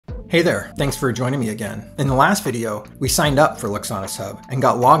Hey there, thanks for joining me again. In the last video, we signed up for Luxonis Hub and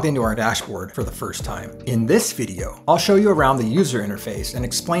got logged into our dashboard for the first time. In this video, I'll show you around the user interface and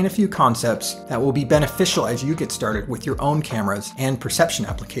explain a few concepts that will be beneficial as you get started with your own cameras and perception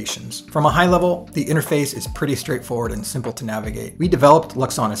applications. From a high level, the interface is pretty straightforward and simple to navigate. We developed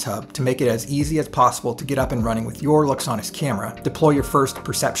Luxonis Hub to make it as easy as possible to get up and running with your Luxonis camera, deploy your first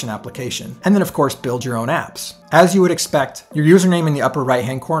perception application, and then of course build your own apps. As you would expect, your username in the upper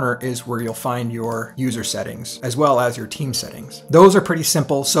right-hand corner is where you'll find your user settings, as well as your team settings. Those are pretty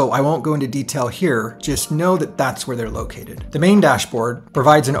simple, so I won't go into detail here, just know that that's where they're located. The main dashboard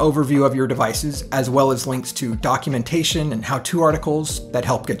provides an overview of your devices, as well as links to documentation and how-to articles that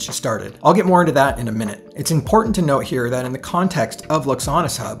help get you started. I'll get more into that in a minute. It's important to note here that in the context of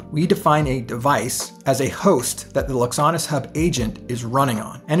Luxonis Hub, we define a device as a host that the Luxonis Hub agent is running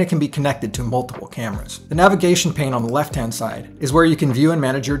on, and it can be connected to multiple cameras. The navigation pane on the left-hand side is where you can view and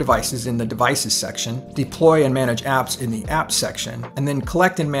manage your devices in the Devices section, deploy and manage apps in the Apps section, and then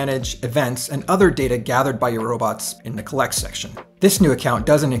collect and manage events and other data gathered by your robots in the Collect section. This new account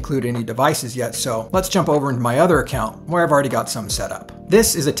doesn't include any devices yet, so let's jump over into my other account where I've already got some set up.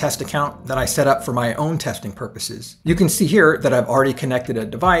 This is a test account that I set up for my own testing purposes. You can see here that I've already connected a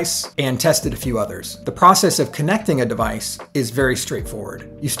device and tested a few others. The process of connecting a device is very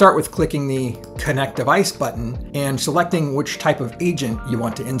straightforward. You start with clicking the Connect Device button and selecting which type of agent you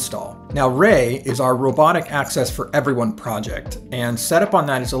want to install. Now, Ray is our Robotic Access for Everyone project, and setup on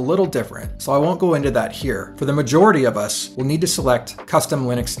that is a little different, so I won't go into that here. For the majority of us, we'll need to select Custom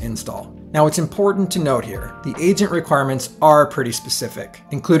Linux Install. Now, it's important to note here, the agent requirements are pretty specific,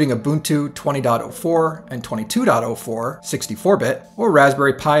 including Ubuntu 20.04 and 22.04 64-bit, or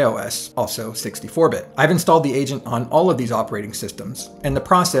Raspberry Pi OS, also 64-bit. I've installed the agent on all of these operating systems, and the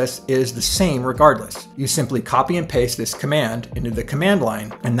process is the same regardless. You simply copy and paste this command into the command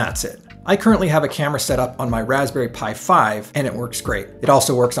line, and that's it. I currently have a camera set up on my Raspberry Pi 5, and it works great. It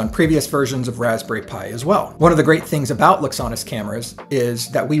also works on previous versions of Raspberry Pi as well. One of the great things about Luxonis cameras is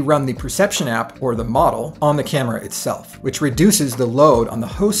that we run the perception app, or the model, on the camera itself, which reduces the load on the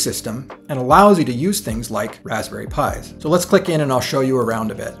host system and allows you to use things like Raspberry Pis. So let's click in and I'll show you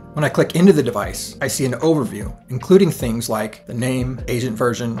around a bit. When I click into the device, I see an overview, including things like the name, agent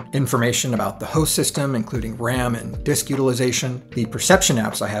version, information about the host system, including RAM and disk utilization, the perception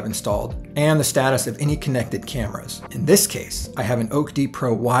apps I have installed, and the status of any connected cameras. In this case, I have an Oak D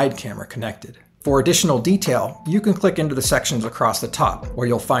Pro wide camera connected. For additional detail, you can click into the sections across the top, where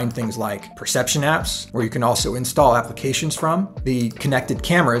you'll find things like perception apps, where you can also install applications from, the connected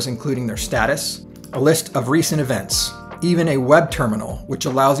cameras, including their status, a list of recent events, even a web terminal, which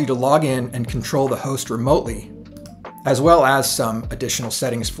allows you to log in and control the host remotely, as well as some additional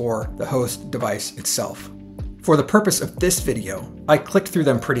settings for the host device itself. For the purpose of this video, I clicked through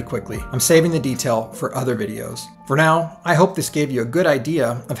them pretty quickly. I'm saving the detail for other videos. For now, I hope this gave you a good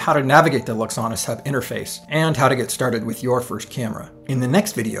idea of how to navigate the Luxonis Hub interface and how to get started with your first camera. In the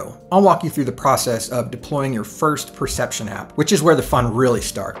next video, I'll walk you through the process of deploying your first perception app, which is where the fun really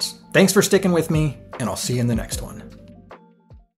starts. Thanks for sticking with me, and I'll see you in the next one.